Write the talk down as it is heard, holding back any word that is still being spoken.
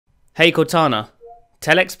Hey Cortana,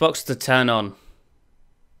 tell Xbox to turn on.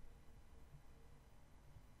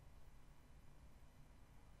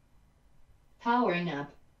 Powering up.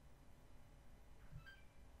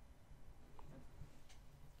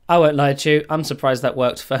 I won't lie to you, I'm surprised that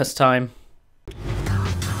worked first time.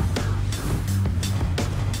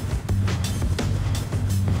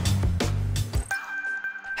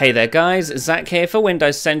 Hey there guys, Zach here for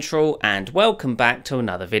Windows Central and welcome back to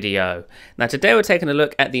another video. Now today we're taking a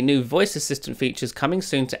look at the new voice assistant features coming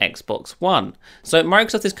soon to Xbox One. So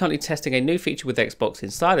Microsoft is currently testing a new feature with Xbox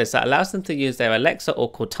Insiders that allows them to use their Alexa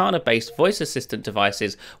or Cortana based voice assistant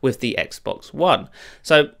devices with the Xbox One.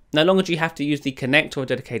 So no longer do you have to use the Kinect or a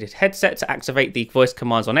dedicated headset to activate the voice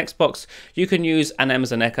commands on Xbox. You can use an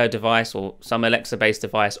Amazon Echo device or some Alexa based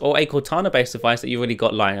device or a Cortana based device that you've already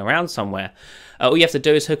got lying around somewhere. All you have to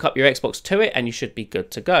do is hook up your Xbox to it and you should be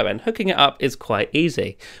good to go. And hooking it up is quite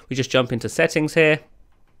easy. We just jump into settings here.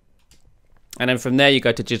 And then from there you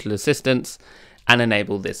go to digital assistants and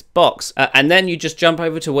enable this box. And then you just jump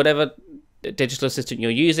over to whatever digital assistant you're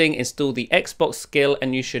using, install the Xbox skill,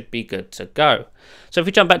 and you should be good to go. So if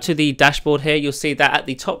we jump back to the dashboard here, you'll see that at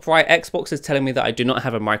the top right, Xbox is telling me that I do not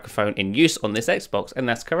have a microphone in use on this Xbox, and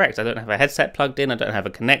that's correct. I don't have a headset plugged in, I don't have a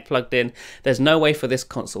Kinect plugged in. There's no way for this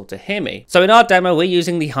console to hear me. So in our demo, we're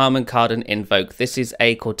using the Harman Kardon Invoke. This is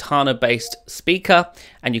a Cortana based speaker,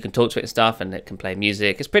 and you can talk to it and stuff, and it can play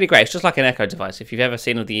music. It's pretty great. It's just like an Echo device. If you've ever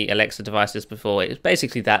seen the Alexa devices before, it's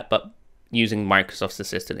basically that, but using Microsoft's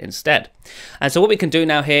Assistant instead. And so what we can do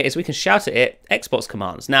now here is we can shout at it Xbox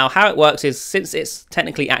commands. Now how it works is, since it's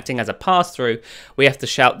technically acting as a pass-through, we have to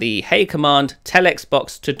shout the hey command, tell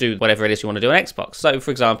Xbox to do whatever it is you want to do on Xbox. So for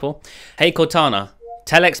example, hey Cortana,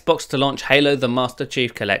 tell Xbox to launch Halo the Master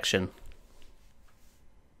Chief Collection.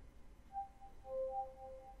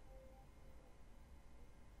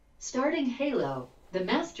 Starting Halo, the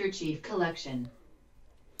Master Chief Collection.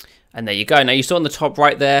 And there you go. Now you saw on the top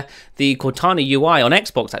right there, the Cortana UI on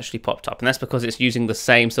Xbox actually popped up. And that's because it's using the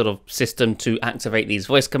same sort of system to activate these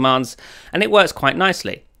voice commands. And it works quite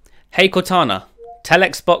nicely. Hey Cortana, tell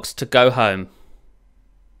Xbox to go home.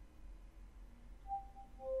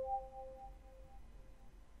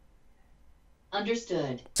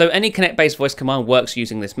 Understood. So any Kinect-based voice command works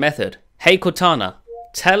using this method. Hey Cortana,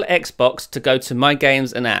 tell Xbox to go to My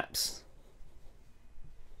Games and Apps.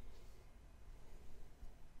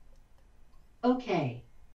 Okay.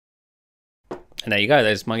 And there you go,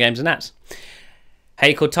 there's My Games and Apps.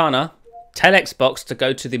 Hey Cortana, tell Xbox to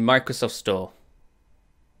go to the Microsoft Store.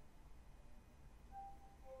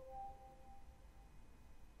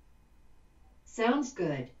 Sounds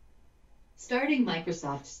good. Starting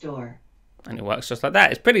Microsoft Store. And it works just like that.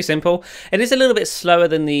 It's pretty simple. It is a little bit slower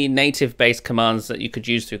than the native-based commands that you could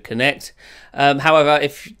use through Kinect. However,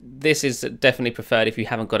 if this is definitely preferred if you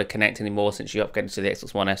haven't got a Kinect anymore since you upgraded to the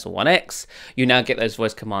Xbox One S or One X, you now get those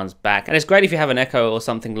voice commands back. And it's great if you have an Echo or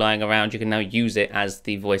something lying around, you can now use it as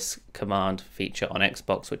the voice command feature on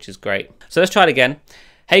Xbox, which is great. So let's try it again.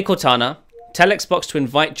 Hey Cortana, tell Xbox to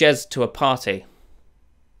invite Jez to a party.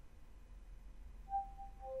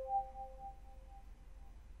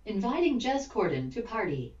 Inviting Jez Corden to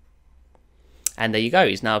party. And there you go,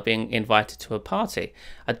 he's now being invited to a party.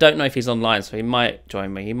 I don't know if he's online, so he might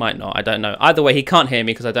join me, he might not, I don't know. Either way, he can't hear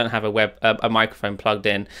me because I don't have a microphone plugged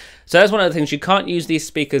in. So that's one of the things, you can't use these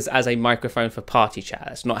speakers as a microphone for party chat.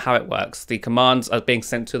 That's not how it works. The commands are being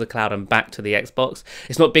sent to the cloud and back to the Xbox.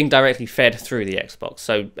 It's not being directly fed through the Xbox,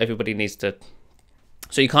 so everybody needs to...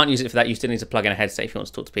 So you can't use it for that. You still need to plug in a headset if you want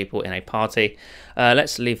to talk to people in a party.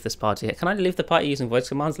 Let's leave this party here. Can I leave the party using voice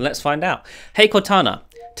commands? Let's find out. Hey Cortana,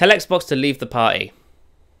 tell Xbox to leave the party.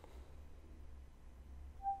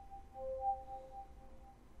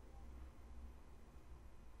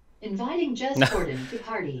 Inviting Jez Corden to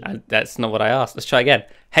party. That's not what I asked. Let's try again.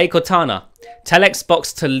 Hey Cortana, tell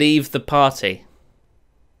Xbox to leave the party.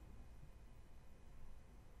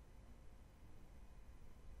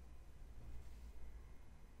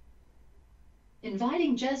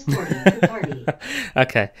 Inviting Jez Corden to party.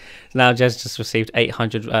 Okay, now Jez just received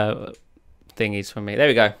 800 thingies from me. There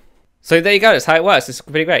we go. So there you go, that's how it works. It's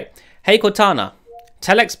pretty great. Hey Cortana,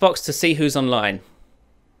 tell Xbox to see who's online.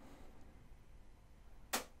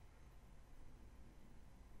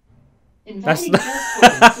 Inviting Jez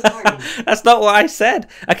Corden to party. That's not what I said.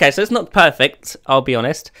 Okay, so it's not perfect, I'll be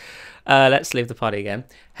honest. Let's leave the party again.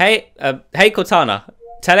 Hey Cortana,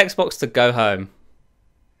 tell Xbox to go home.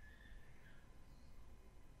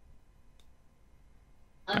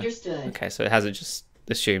 Understood. Okay, so it hasn't just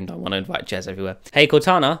assumed I want to invite Jez everywhere. Hey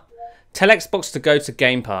Cortana, tell Xbox to go to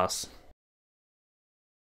Game Pass.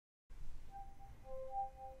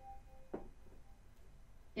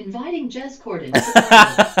 Inviting Jez Corden to the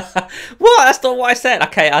party. What? That's not what I said.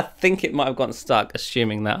 Okay, I think it might have gotten stuck,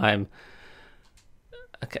 assuming that I'm...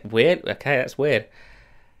 Okay, weird. Okay, that's weird.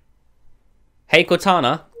 Hey,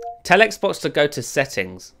 Cortana, tell Xbox to go to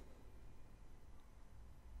settings.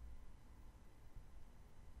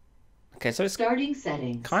 Okay, so it's Starting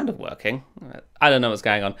settings. kind of working. I don't know what's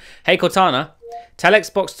going on. Hey, Cortana, tell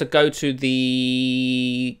Xbox to go to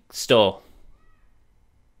the store.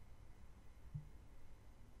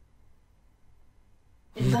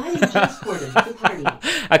 Inviting Jez Corden to the party.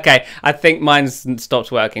 Okay, I think mine's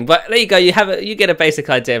stopped working. But there you go. You get a basic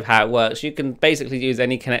idea of how it works. You can basically use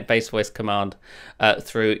any Connect-based voice command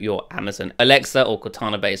through your Amazon Alexa or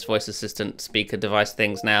Cortana-based voice assistant speaker device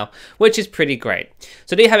things now, which is pretty great.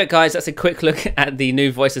 So there you have it, guys. That's a quick look at the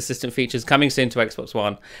new voice assistant features coming soon to Xbox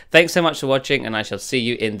One. Thanks so much for watching, and I shall see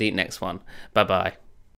you in the next one. Bye-bye.